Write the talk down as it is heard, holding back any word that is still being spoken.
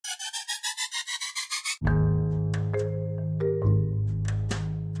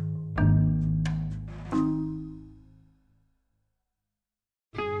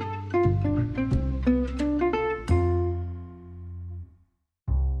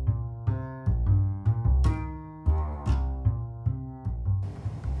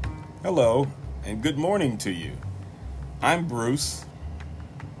Hello, and good morning to you. I'm Bruce,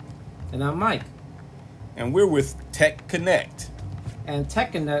 And I'm Mike. and we're with Tech Connect. And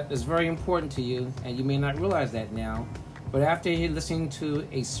TechConnect is very important to you, and you may not realize that now. But after you're listening to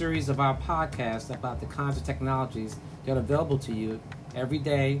a series of our podcasts about the kinds of technologies that are available to you every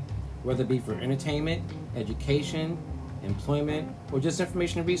day, whether it be for entertainment, education, employment, or just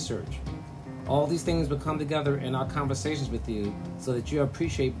information and research, all these things will come together in our conversations with you so that you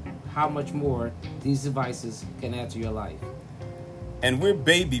appreciate how much more these devices can add to your life. And we're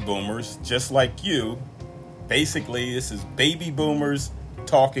baby boomers, just like you. Basically, this is baby boomers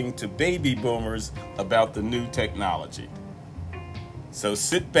talking to baby boomers about the new technology. So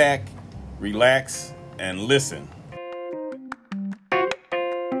sit back, relax, and listen.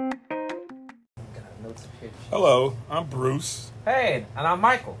 Hello, I'm Bruce. Hey, and I'm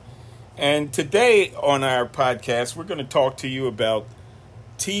Michael. And today on our podcast, we're going to talk to you about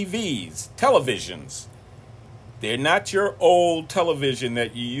TVs, televisions. They're not your old television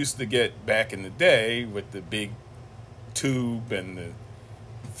that you used to get back in the day with the big tube and the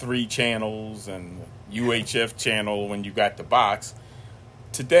 3 channels and the UHF channel when you got the box.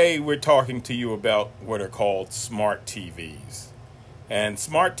 Today, we're talking to you about what are called smart TVs. And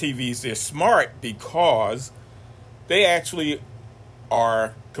smart TVs, they're smart because they actually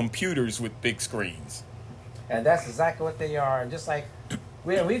are computers with big screens. And that's exactly what they are. And just like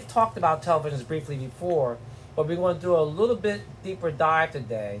we've talked about televisions briefly before, but we're going to do a little bit deeper dive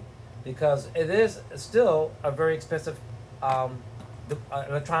today because it is still a very expensive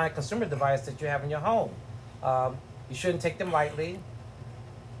electronic consumer device that you have in your home. You shouldn't take them lightly.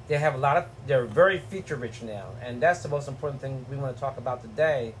 They have they're very feature rich now. And that's the most important thing we want to talk about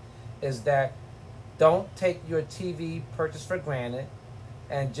today is that don't take your TV purchase for granted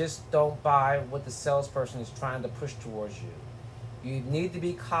and just don't buy what the salesperson is trying to push towards you. You need to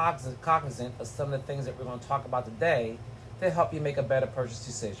be cognizant of some of the things that we're going to talk about today to help you make a better purchase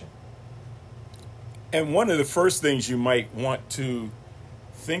decision. And one of the first things you might want to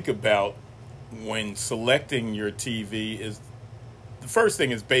think about when selecting your TV is the first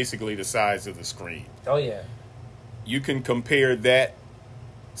thing is basically the size of the screen. Oh, yeah. You can compare that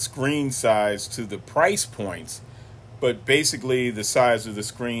screen size to the price points, but basically the size of the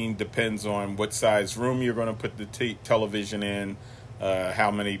screen depends on what size room you're going to put the television in,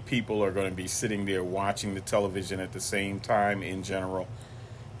 how many people are going to be sitting there watching the television at the same time in general.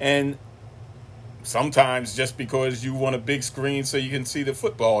 And sometimes just because you want a big screen so you can see the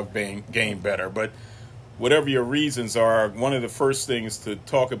football game better. But whatever your reasons are, one of the first things to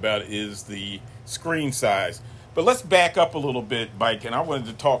talk about is the screen size. But let's back up a little bit, Mike, and I wanted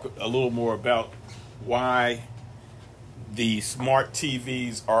to talk a little more about why the smart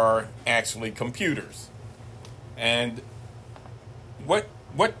TVs are actually computers. And what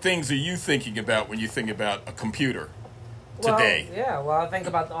things are you thinking about when you think about a computer today? I think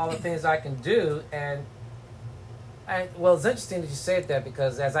about all the things I can do, and it's interesting that you say that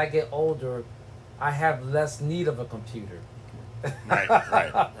because as I get older, I have less need of a computer. Right.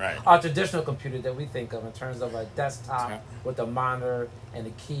 Our traditional computer that we think of in terms of a desktop with a monitor and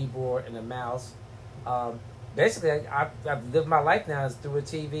a keyboard and a mouse. Basically, I've lived my life now as through a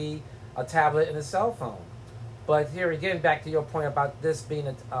TV, a tablet, and a cell phone. But here again, back to your point about this being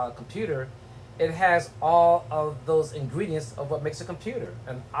a computer, it has all of those ingredients of what makes a computer.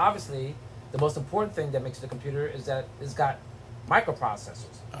 And obviously, the most important thing that makes it a computer is that it's got microprocessors,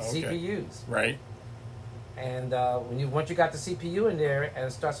 CPUs. Right. And once you got the CPU in there and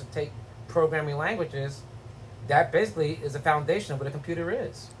it starts to take programming languages, that basically is the foundation of what a computer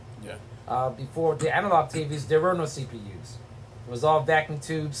is. Yeah. Before the analog TVs, there were no CPUs. It was all vacuum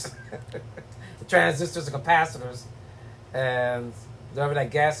tubes, the transistors and capacitors, and whatever that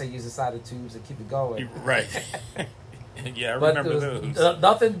gas they use inside the tubes to keep it going. Right. Yeah, I remember those.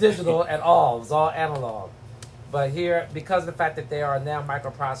 Nothing digital at all. It was all analog. But here, because of the fact that they are now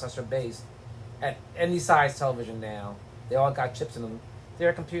microprocessor based, at any size television now, they all got chips in them.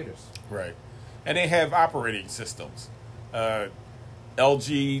 They're computers. Right. And they have operating systems.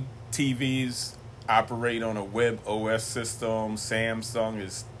 LG TVs operate on a web OS system. Samsung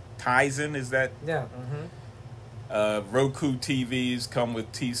is Tizen, is that? Yeah. Roku TVs come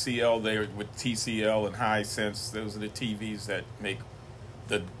with TCL. They're with TCL and Hisense. Those are the TVs that make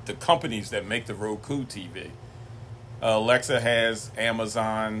the companies that make the Roku TV. Alexa has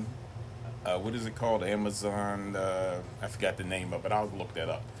Amazon. What is it called? Amazon. I forgot the name of it. I'll look that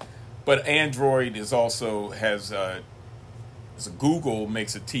up. But Android is also has. Google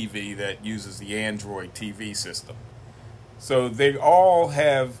makes a TV that uses the Android TV system. So they all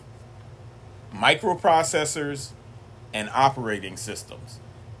have microprocessors and operating systems.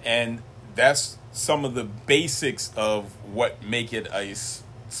 And that's some of the basics of what make it a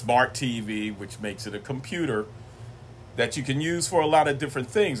smart TV, which makes it a computer that you can use for a lot of different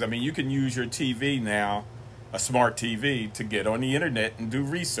things. I mean, you can use your TV now, a smart TV, to get on the internet and do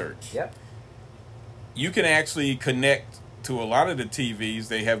research. Yep. You can actually connect to a lot of the TVs.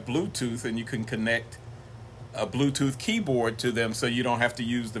 They have Bluetooth, and you can connect a Bluetooth keyboard to them, so you don't have to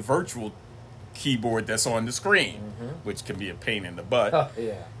use the virtual keyboard that's on the screen, which can be a pain in the butt. Oh,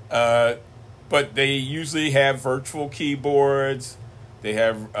 yeah. But they usually have virtual keyboards. They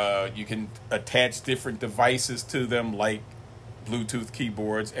have you can attach different devices to them, like Bluetooth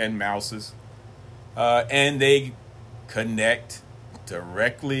keyboards and mouses, and they connect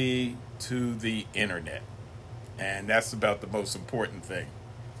directly to the internet, and that's about the most important thing.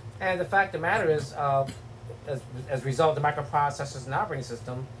 And the fact of the matter is, as a result of the microprocessors and operating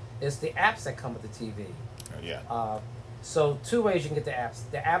system, is the apps that come with the TV. Yeah. So two ways you can get the apps.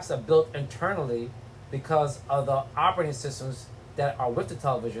 The apps are built internally because of the operating systems that are with the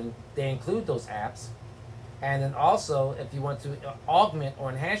television. They include those apps. And then also, if you want to augment or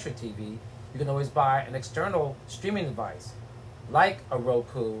enhance your TV, you can always buy an external streaming device, like a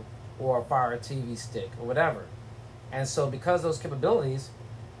Roku or a Fire TV stick or whatever. And so because of those capabilities,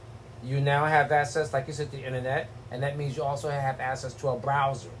 you now have access, like you said, to the internet, and that means you also have access to a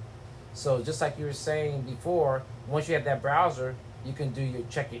browser. So just like you were saying before, once you have that browser, you can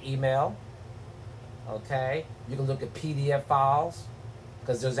check your email, okay? You can look at PDF files,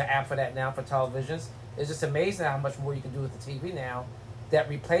 because there's an app for that now for televisions. It's just amazing how much more you can do with the TV now that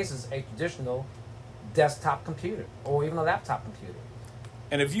replaces a traditional desktop computer or even a laptop computer.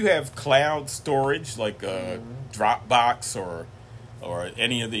 And if you have cloud storage like Dropbox or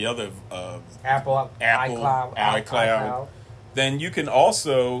any of the other Apple, iCloud, then you can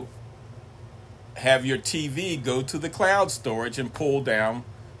also have your TV go to the cloud storage and pull down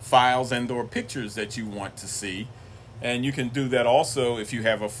files and or pictures that you want to see. And you can do that also if you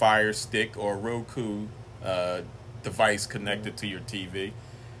have a Fire Stick or Roku device connected to your TV.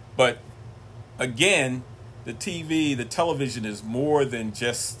 But again, the television is more than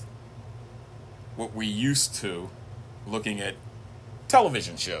just what we used to looking at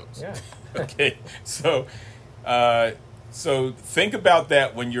television shows. Yeah. Okay, so think about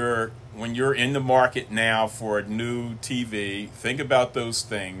that when you're in the market now for a new TV. Think about those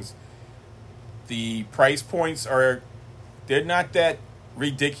things. The price points they're not that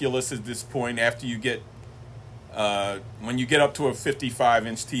ridiculous at this point. After you get when you get up to a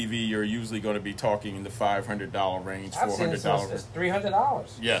 55-inch TV, you're usually going to be talking in the $500 range, $400. It's $300.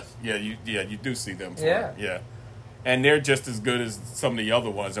 Yes, you do see them. Yeah. And they're just as good as some of the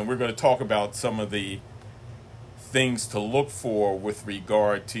other ones. And we're going to talk about some of the things to look for with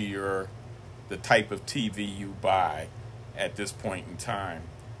regard to the type of TV you buy at this point in time.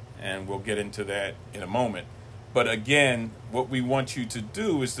 And we'll get into that in a moment. But again, what we want you to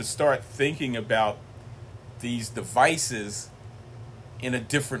do is to start thinking about these devices in a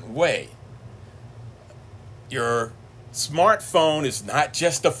different way. Your smartphone is not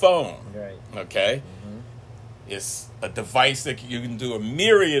just a phone, Right. okay? It's a device that you can do a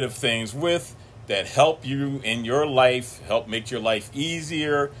myriad of things with that help you in your life, help make your life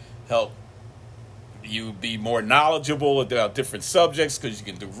easier, help you be more knowledgeable about different subjects because you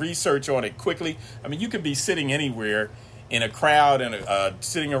can do research on it quickly. I mean, you could be sitting anywhere in a crowd and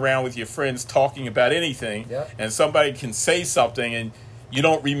sitting around with your friends talking about anything, Yep. and somebody can say something and you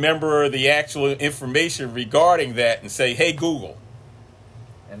don't remember the actual information regarding that and say, hey, Google,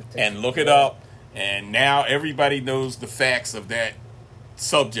 and look it up. And now everybody knows the facts of that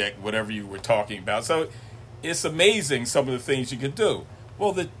subject, whatever you were talking about. So it's amazing some of the things you can do.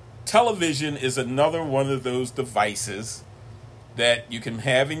 Well, the television is another one of those devices that you can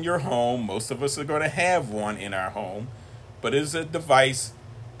have in your home. Most of us are going to have one in our home. But it's a device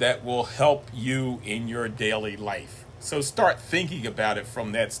that will help you in your daily life. So start thinking about it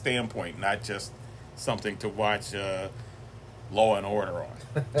from that standpoint, not just something to watch Law and Order on.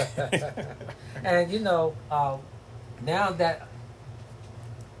 And now that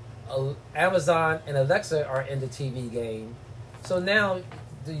Amazon and Alexa are in the TV game, so now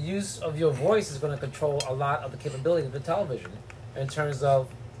the use of your voice is going to control a lot of the capability of the television in terms of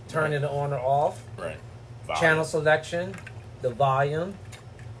turning it on or off, Right. channel selection, the volume,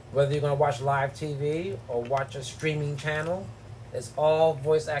 whether you're going to watch live TV or watch a streaming channel. It's all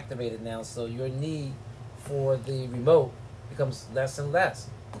voice activated now, so your need for the remote becomes less and less.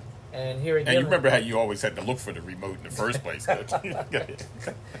 And here again, And you remember how you always had to look for the remote in the first place. and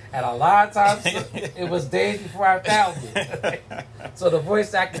a lot of times it was days before I found it. So the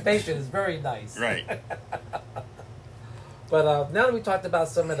voice activation is very nice. Right. But now that we talked about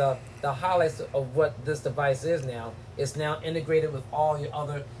some of the highlights of what this device is now, it's now integrated with all your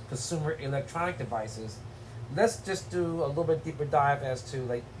other consumer electronic devices. Let's just do a little bit deeper dive as to,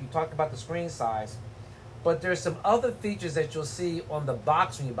 like, you talked about the screen size, but there's some other features that you'll see on the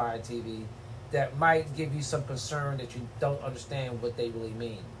box when you buy a TV that might give you some concern that you don't understand what they really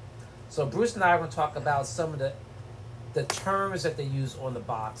mean. So Bruce and I are going to talk about some of the terms that they use on the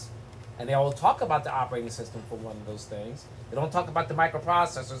box. And they all talk about the operating system for one of those things. They don't talk about the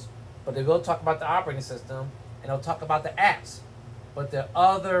microprocessors, but they will talk about the operating system, and they'll talk about the apps. But there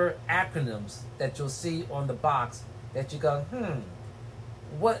are other acronyms that you'll see on the box that you go,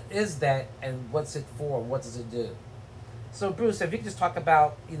 what is that, and what's it for, and what does it do? So Bruce, if you could just talk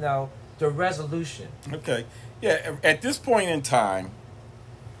about, the resolution. Okay. Yeah, at this point in time,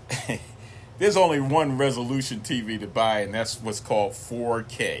 there's only one resolution TV to buy, and that's what's called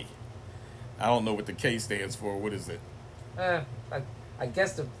 4K. I don't know what the K stands for. What is it? I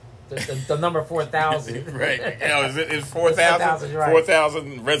guess the number 4,000. Right. It's 4,000? Right.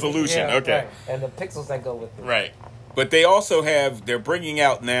 4,000 resolution. Yeah, okay. Right. And the pixels that go with it. Right. But they also they're bringing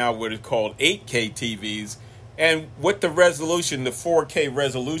out now what is called 8K TVs. And what the 4K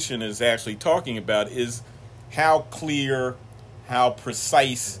resolution is actually talking about is how clear, how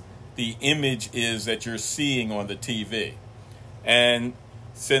precise the image is that you're seeing on the TV. And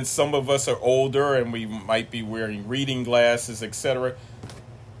since some of us are older and we might be wearing reading glasses, etc.,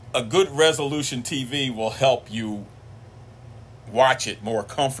 a good resolution TV will help you watch it more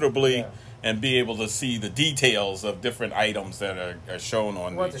comfortably and be able to see the details of different items that are shown on the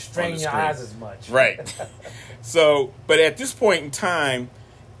screen. You want to strain your eyes as much. Right. So, but at this point in time,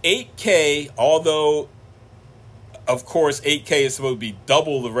 8K, although of course 8K is supposed to be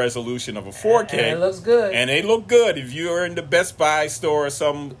double the resolution of a 4K. And it looks good. And they look good. If you're in the Best Buy store or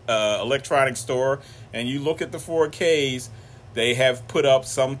some electronic store and you look at the 4Ks, they have put up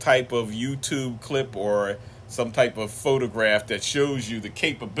some type of YouTube clip or some type of photograph that shows you the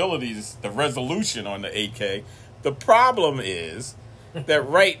capabilities, the resolution on the 8K. The problem is that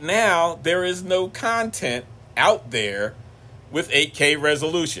right now there is no content out there with 8K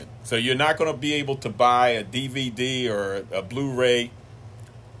resolution. So you're not going to be able to buy a DVD or a Blu-ray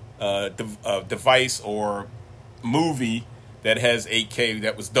device or movie that has 8K,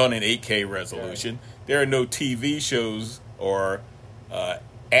 that was done in 8K resolution. Right. There are no TV shows or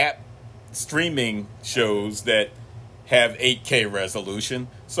app streaming shows that have 8K resolution.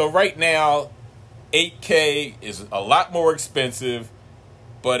 So right now, 8K is a lot more expensive,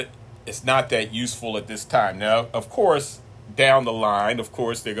 but it's not that useful at this time. Now, of course, down the line, of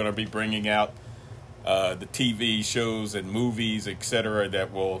course, they're going to be bringing out the TV shows and movies, etc.,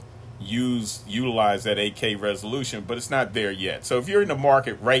 that will utilize that 8K resolution, but it's not there yet. So if you're in the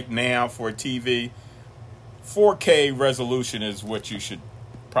market right now for a TV, 4K resolution is what you should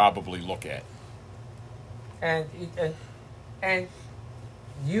probably look at. And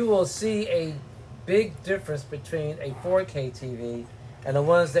you will see a big difference between a 4K TV and the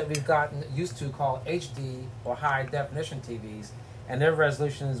ones that we've gotten used to called HD or high definition TVs, and their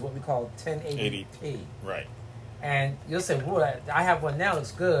resolution is what we call 1080p. Right. And you'll say, "Well, I have one now,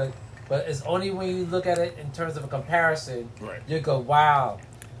 looks good," but it's only when you look at it in terms of a comparison, right, you go, "Wow,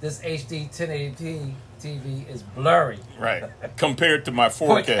 this HD 1080p TV is blurry." Right. Compared to my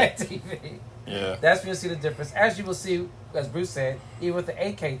 4K TV. Yeah. That's when you see the difference. As you will see, as Bruce said, even with the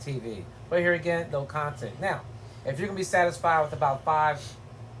 8K TV. But here again, no content. Now, if you're going to be satisfied with about 5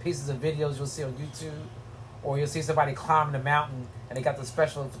 pieces of videos you'll see on YouTube, or you'll see somebody climbing a mountain and they got the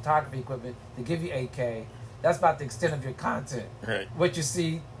special photography equipment to give you 8K, that's about the extent of your content. Right. What you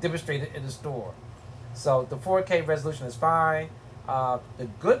see demonstrated in the store. So the 4K resolution is fine. The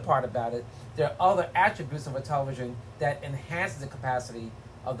good part about it, there are other attributes of a television that enhances the capacity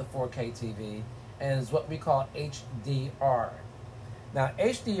of the 4K TV, and is what we call HDR. Now,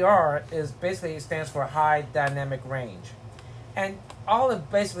 HDR is basically, it stands for high dynamic range. And all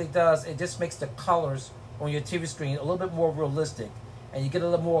it basically does, it just makes the colors on your TV screen a little bit more realistic, and you get a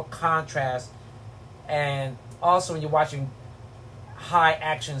little more contrast. And also when you're watching high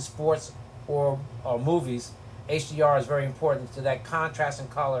action sports or movies, HDR is very important, so that contrast in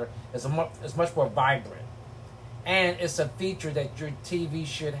color is much more vibrant. And it's a feature that your TV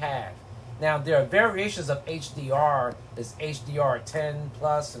should have. Now, there are variations of HDR. There's HDR 10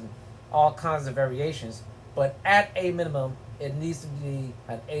 plus and all kinds of variations. But at a minimum, it needs to be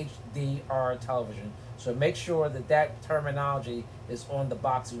an HDR television. So make sure that that terminology is on the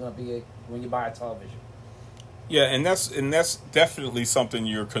box you're going to be when you buy a television. Yeah, and that's definitely something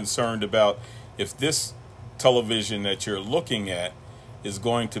you're concerned about. If this television that you're looking at is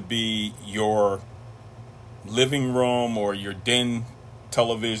going to be your living room or your den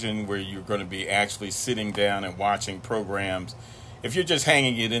television where you're going to be actually sitting down and watching programs. If you're just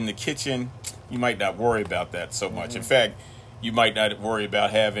hanging it in the kitchen, you might not worry about that so much. In fact, you might not worry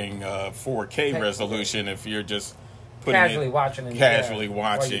about having 4K resolution if you're just putting casually it, watching casually or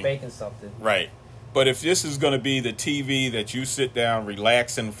watching, you're baking something. Right. But if this is going to be the TV that you sit down,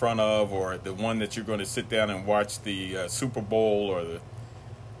 relax in front of, or the one that you're going to sit down and watch the Super Bowl or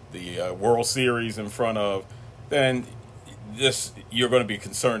the World Series in front of, then you're going to be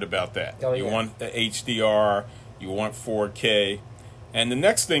concerned about that. Oh, You yeah. want the HDR, you want 4K, and the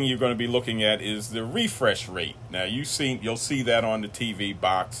next thing you're going to be looking at is the refresh rate. Now you'll see that on the TV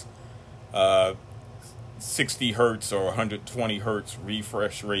box, 60 hertz or 120 hertz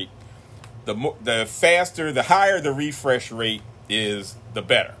refresh rate. The faster, the higher the refresh rate is, the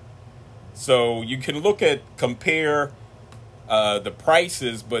better. So you can compare the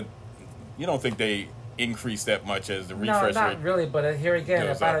prices, but you don't think they increase that much as the refresh No, rate. not really. But here again,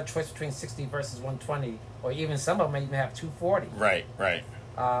 goes if I had up. a choice between 60 versus 120, or even some of them even have 240, Right.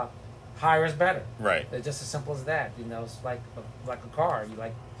 higher is better. Right. It's just as simple as that. It's like a car.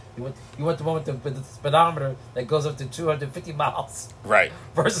 You want the one with the speedometer that goes up to 250 miles Right.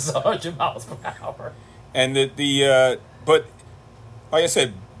 versus 100 miles per hour. And but like I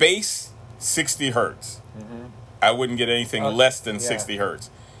said, base 60 hertz. I wouldn't get anything less than 60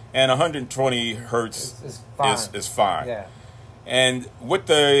 hertz. And 120 hertz It's fine. is fine. Yeah. And what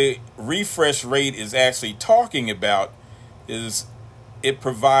the refresh rate is actually talking about is it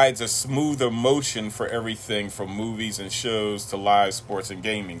provides a smoother motion for everything from movies and shows to live sports and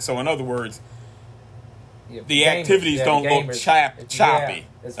gaming. So in other words, Yeah, the gamers, activities yeah, don't the look gamers, choppy.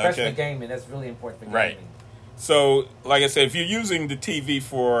 Yeah, especially okay? for gaming. That's really important for gaming. Right. So, like I said, if you're using the TV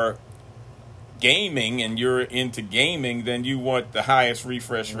for gaming and you're into gaming, then you want the highest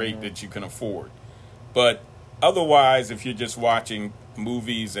refresh rate that you can afford. But otherwise, if you're just watching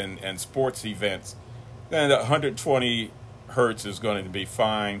movies and sports events, then the 120 hertz is going to be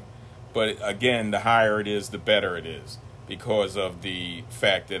fine. But again, the higher it is, the better it is, because of the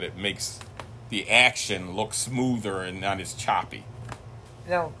fact that it makes the action look smoother and not as choppy.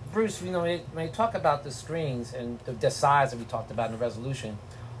 Now, Bruce, when you talk about the screens and the size that we talked about in the resolution,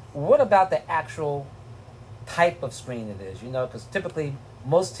 what about the actual type of screen it is? Because typically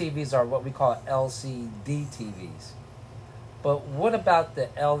most TVs are what we call LCD TVs. But what about the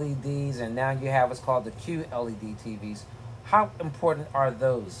LEDs, and now you have what's called the QLED TVs? How important are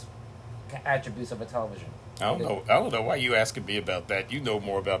those attributes of a television? I don't know why you asking me about that. You know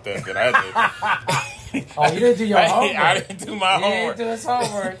more about that than I do. Oh, you didn't do your homework. I didn't do my homework. He didn't do his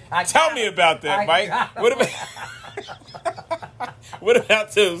homework. Tell me about that, Mike. What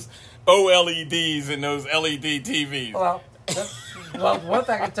about those OLEDs and those LED TVs? Well, one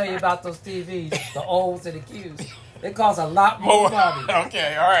thing I can tell you about those TVs, the O's and the Q's, it costs a lot more money.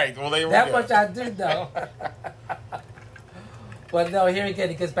 Okay, all right. Well, there we That go. much I do know. But no, here again,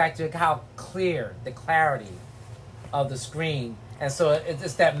 it gets back to how clear, the clarity of the screen. And so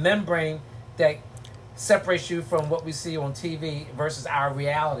it's that membrane that separates you from what we see on TV versus our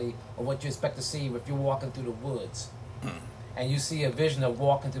reality of what you expect to see if you're walking through the woods. And you see a vision of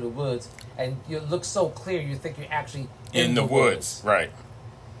walking through the woods, and it looks so clear, you think you're actually in the woods. Right.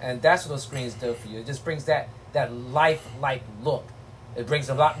 And that's what those screens do for you. It just brings that lifelike look. It brings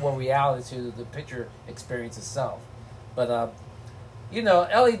a lot more reality to the picture experience itself. But,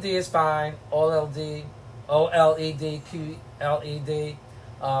 LED is fine. OLED, QLED.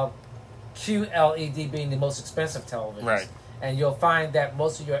 QLED being the most expensive televisions. Right. And you'll find that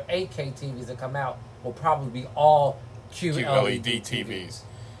most of your 8K TVs that come out will probably be all QLED TVs.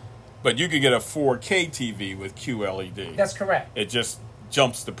 But you could get a 4K TV with QLED. That's correct. It just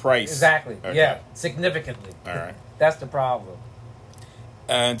jumps the price. Exactly. Okay. Yeah, significantly. All right. That's the problem.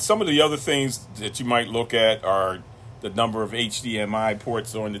 And some of the other things that you might look at are the number of HDMI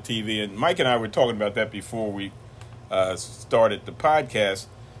ports on the TV. And Mike and I were talking about that before we started the podcast.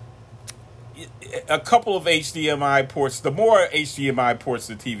 A couple of HDMI ports, the more HDMI ports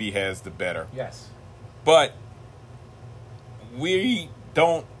the TV has, the better. Yes. But we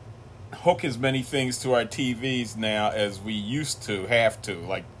don't hook as many things to our TVs now as we used to have to.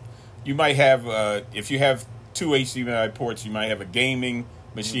 Like, you might have, if you have two HDMI ports, you might have a gaming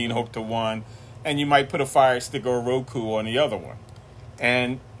machine hooked to one, and you might put a Fire Stick or a Roku on the other one.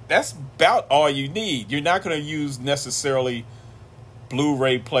 And that's about all you need. You're not going to use necessarily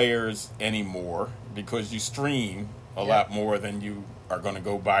Blu-ray players anymore because you stream a lot more than you are going to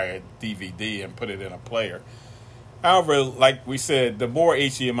go buy a DVD and put it in a player. However, like we said, the more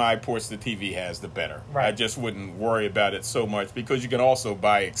HDMI ports the TV has, the better. Right. I just wouldn't worry about it so much because you can also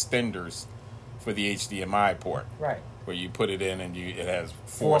buy extenders for the HDMI port, Right. where you put it in and it has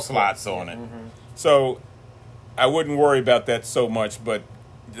Four four slots ports. on it. Mm-hmm. So I wouldn't worry about that so much, but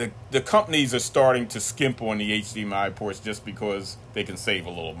the companies are starting to skimp on the HDMI ports just because they can save a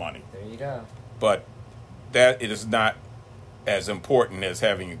little money. There you go. But that it is not as important as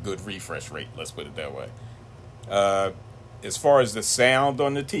having a good refresh rate, let's put it that way. As far as the sound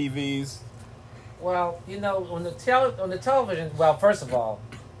on the TVs, Well, on the television, well, first of all,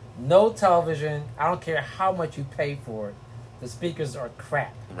 no television, I don't care how much you pay for it, the speakers are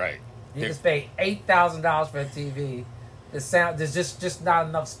crap. right? You just pay $8,000 for a TV. There's just not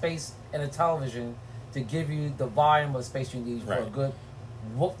enough space in a television to give you the volume of space you need for a Right. good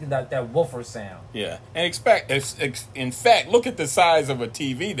that woofer sound. Yeah, and in fact, look at the size of a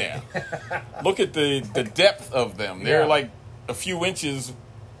TV now. Look at the depth of them. They're Yeah. like a few inches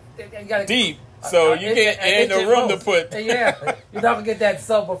You gotta, deep, so you can't ain't no room to put. Yeah, you're not gonna get that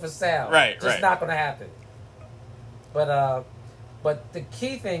subwoofer sound. Right, Just right. not gonna happen. But the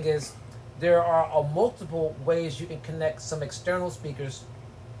key thing is there are multiple ways you can connect some external speakers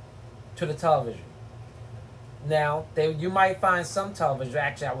to the television. Now, you might find some televisions,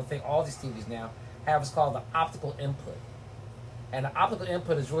 actually I would think all these TVs now, have what's called the optical input. And the optical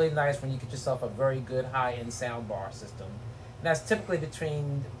input is really nice when you get yourself a very good high-end sound bar system. And that's typically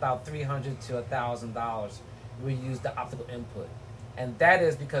between about $300 to $1,000 we use the optical input. And that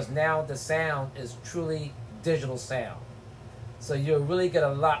is because now the sound is truly digital sound. So you'll really get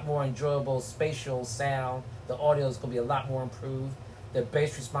a lot more enjoyable spatial sound. The audio is going to be a lot more improved. The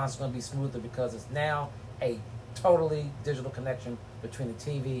bass response is going to be smoother because it's now a totally digital connection between the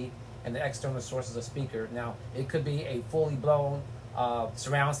TV and the external sources of speaker. Now, it could be a fully blown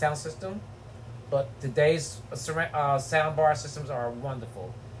surround sound system, but today's sound bar systems are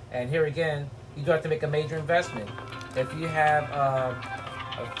wonderful. And here again, you do have to make a major investment. If you have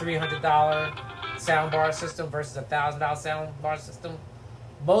a $300 sound bar system versus a $1,000 sound bar system,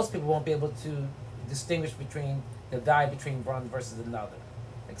 most people won't be able to distinguish between the value between one versus another,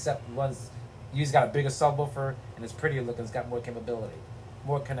 except one's usually got a bigger subwoofer and it's prettier looking, it's got more capability,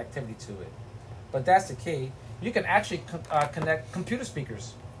 more connectivity to it. But that's the key. You can actually connect computer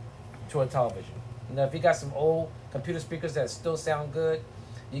speakers to a television. If you got some old computer speakers that still sound good,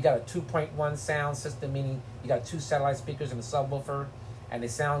 you got a 2.1 sound system, meaning you got 2 satellite speakers and a subwoofer, and they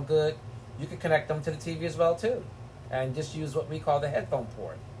sound good, you can connect them to the TV as well too, and just use what we call the headphone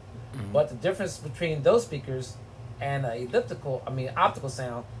port. Mm-hmm. But the difference between those speakers and optical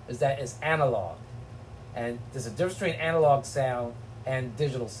sound is that it's analog, and there's a difference between analog sound and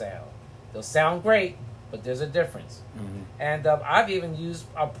digital sound. They'll sound great, but there's a difference. Mm-hmm. And I've even used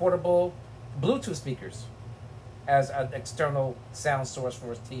portable Bluetooth speakers as an external sound source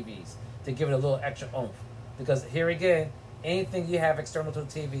for TVs to give it a little extra oomph. Because here again, anything you have external to the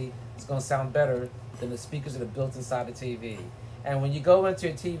TV is going to sound better than the speakers that are built inside the TV. And when you go into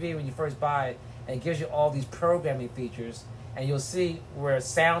a TV when you first buy it, and it gives you all these programming features, and you'll see where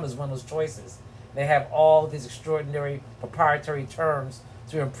sound is one of those choices. They have all these extraordinary proprietary terms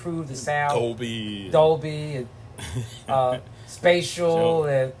to improve the sound. Dolby, and spatial,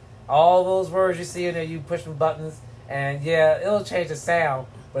 and all those words you see in there. You push some buttons, and yeah, it'll change the sound,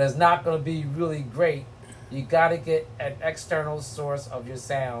 but it's not going to be really great. You got to get an external source of your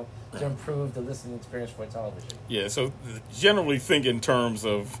sound to improve the listening experience for television. Yeah, so generally think in terms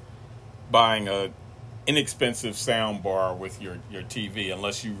of buying a inexpensive sound bar with your TV.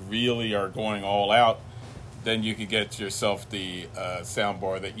 Unless you really are going all out, then you could get yourself the sound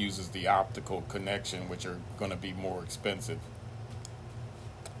bar that uses the optical connection, which are going to be more expensive.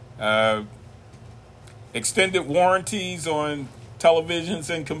 Extended warranties on televisions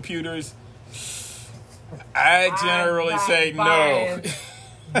and computers, I generally say no.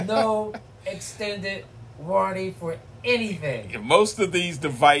 No extended warranty for anything. Most of these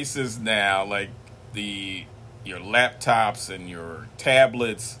devices now, like your laptops and your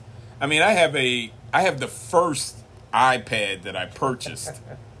tablets. I mean, I have the first iPad that I purchased.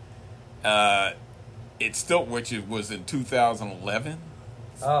 Which it was in 2011.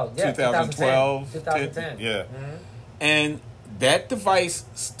 Oh yeah, 2012, 2010. Yeah, Mm-hmm. And that device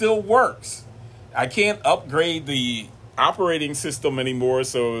still works. I can't upgrade the operating system anymore,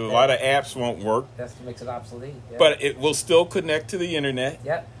 so a lot of apps won't work. That's what makes it obsolete. Yeah. But it will still connect to the internet.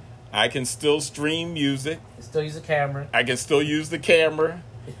 Yep. I can still stream music. You still use a camera. I can still use the camera.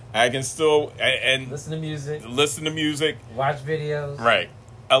 I can still and listen to music. Watch videos. Right.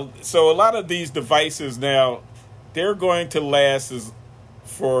 So a lot of these devices now, they're going to last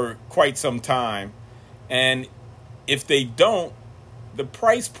for quite some time, and if they don't, the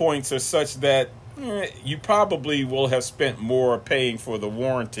price points are such that You probably will have spent more paying for the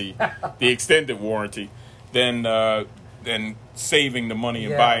warranty, the extended warranty, than saving the money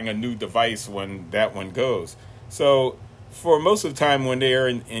and buying a new device when that one goes. So for most of the time when they're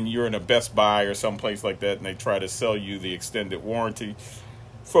and you're in a Best Buy or someplace like that and they try to sell you the extended warranty,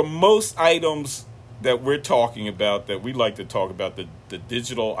 for most items that we're talking about, that we like to talk about, the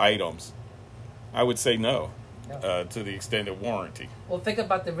digital items, I would say no to the extended warranty. Well, think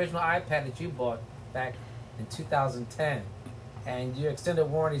about the original iPad that you bought back in 2010, and your extended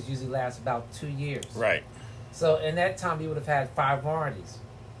warranties usually last about 2 years. Right. So in that time, you would have had 5 warranties.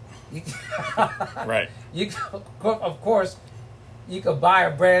 Right. Of course, you could buy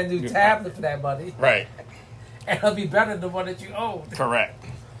a brand new tablet for that money. Right. And it'll be better than the one that you owned. Correct.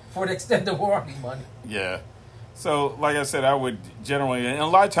 For the extended warranty money. Yeah. So, like I said, I would generally, and a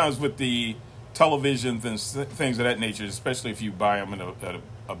lot of times with the televisions and things of that nature, especially if you buy them in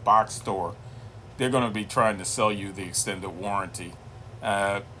a box store, they're going to be trying to sell you the extended warranty.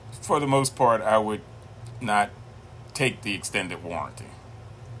 For the most part, I would not take the extended warranty.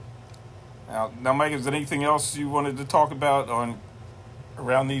 Now, Mike, is there anything else you wanted to talk about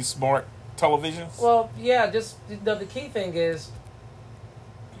around these smart televisions? Well, yeah, just the key thing is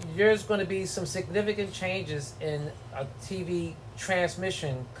there's going to be some significant changes in a TV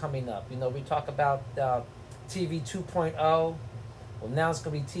transmission coming up. You know, we talk about TV 2.0. Well, now it's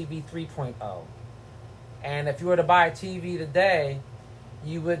going to be TV 3.0. And if you were to buy a TV today,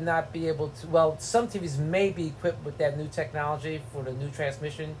 you would not be able to... Well, some TVs may be equipped with that new technology for the new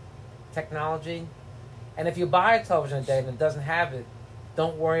transmission technology. And if you buy a television today and it doesn't have it,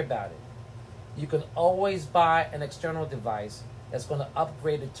 don't worry about it. You can always buy an external device that's going to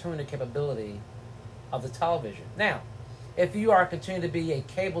upgrade the tuner capability of the television. Now, if you are continuing to be a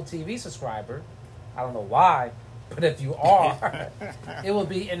cable TV subscriber, I don't know why, but if you are, it will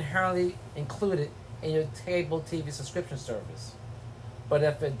be inherently included in your cable TV subscription service. But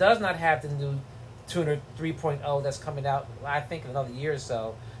if it does not have the new Tuner 3.0 that's coming out, I think in another year or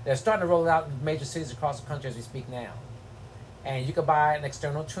so, they're starting to roll it out in major cities across the country as we speak now. And you can buy an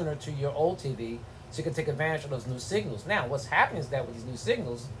external tuner to your old TV so you can take advantage of those new signals. Now, what's happening is that with these new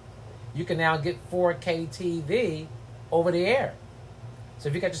signals, you can now get 4K TV over the air. So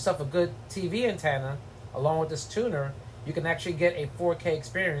if you got yourself a good TV antenna along with this tuner, you can actually get a 4K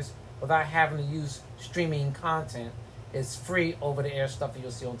experience without having to use streaming content. It's free over-the-air stuff that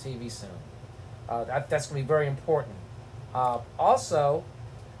you'll see on TV soon. That's going to be very important. Also,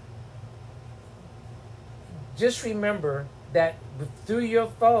 just remember that through your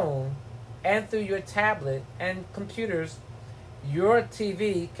phone and through your tablet and computers, your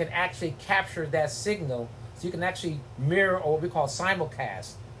TV can actually capture that signal, so you can actually mirror, or what we call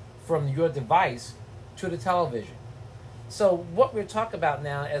simulcast, from your device to the television. So what we're talking about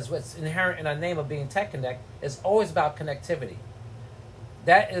now, as what's inherent in our name of being Tech Connect, is always about connectivity.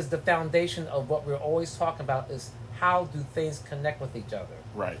 That is the foundation of what we're always talking about, is how do things connect with each other.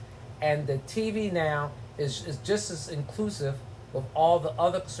 Right. And the TV now is just as inclusive with all the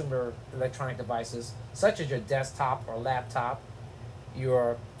other consumer electronic devices, such as your desktop or laptop,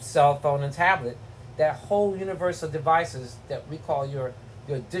 your cell phone and tablet. That whole universe of devices that we call your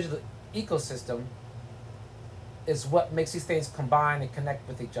digital ecosystem is what makes these things combine and connect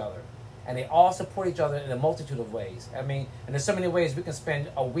with each other. And they all support each other in a multitude of ways. I mean, and there's so many ways we can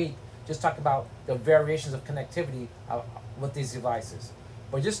spend a week just talking about the variations of connectivity with these devices.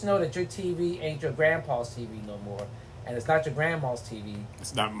 But just know that your TV ain't your grandpa's TV no more. And it's not your grandma's TV.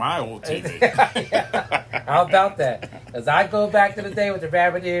 It's not my old TV. Yeah. How about that? As I go back to the day with the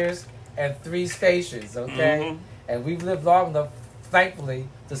rabbit ears and 3 stations, okay? Mm-hmm. And we've lived long enough, thankfully,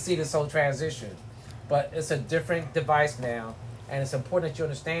 to see this whole transition. But it's a different device now. And it's important that you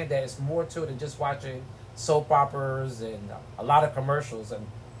understand that it's more to it than just watching soap operas and a lot of commercials. And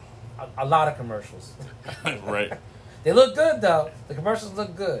a lot of commercials. Right. They look good, though. The commercials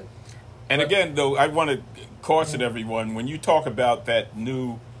look good. And again, though, I want to caution everyone, when you talk about that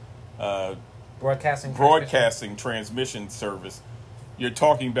new broadcasting transmission service, you're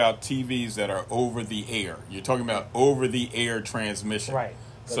talking about TVs that are over the air. You're talking about over the air transmission. Right.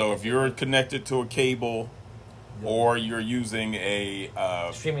 So if you're connected to a cable or you're using a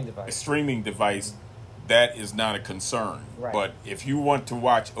streaming device, that is not a concern. Right. But if you want to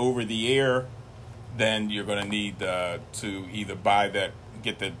watch over the air, then you're going to need to either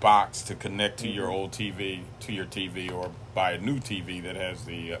get that box to connect to your old TV, to your TV, or buy a new TV that has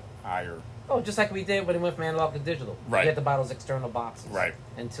the higher. Oh, just like we did when it went from analog to digital. Right. We had to buy those external boxes. Right.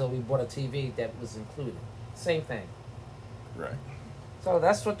 Until we bought a TV that was included. Same thing. Right. So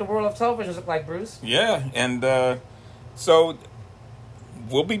that's what the world of television looks like, Bruce. Yeah, and so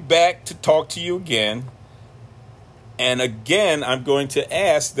we'll be back to talk to you again. And again, I'm going to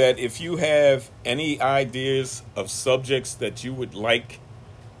ask that if you have any ideas of subjects that you would like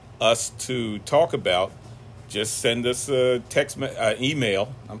us to talk about, just send us a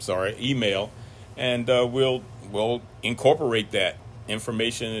email. Email, and we'll incorporate that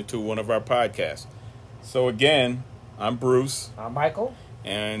information into one of our podcasts. So again, I'm Bruce. I'm Michael.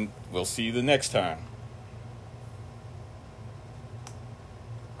 And we'll see you the next time.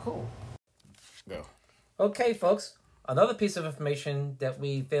 Cool. Go. Okay, folks. Another piece of information that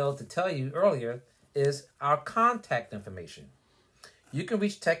we failed to tell you earlier is our contact information. You can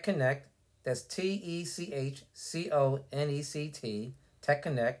reach Tech Connect, that's TECHCONECT, Tech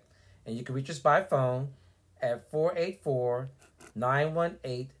Connect, and you can reach us by phone at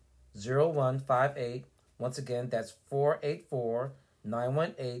 484-918-0158. Once again, that's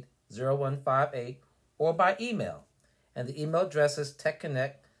 484-918-0158, or by email. And the email address is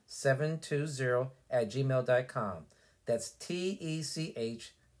techconnect720@gmail.com. That's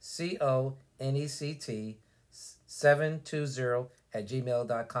TECHCONECT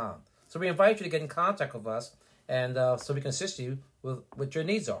 720@gmail.com. So we invite you to get in contact with us, and so we can assist you with what your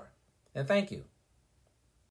needs are. And thank you.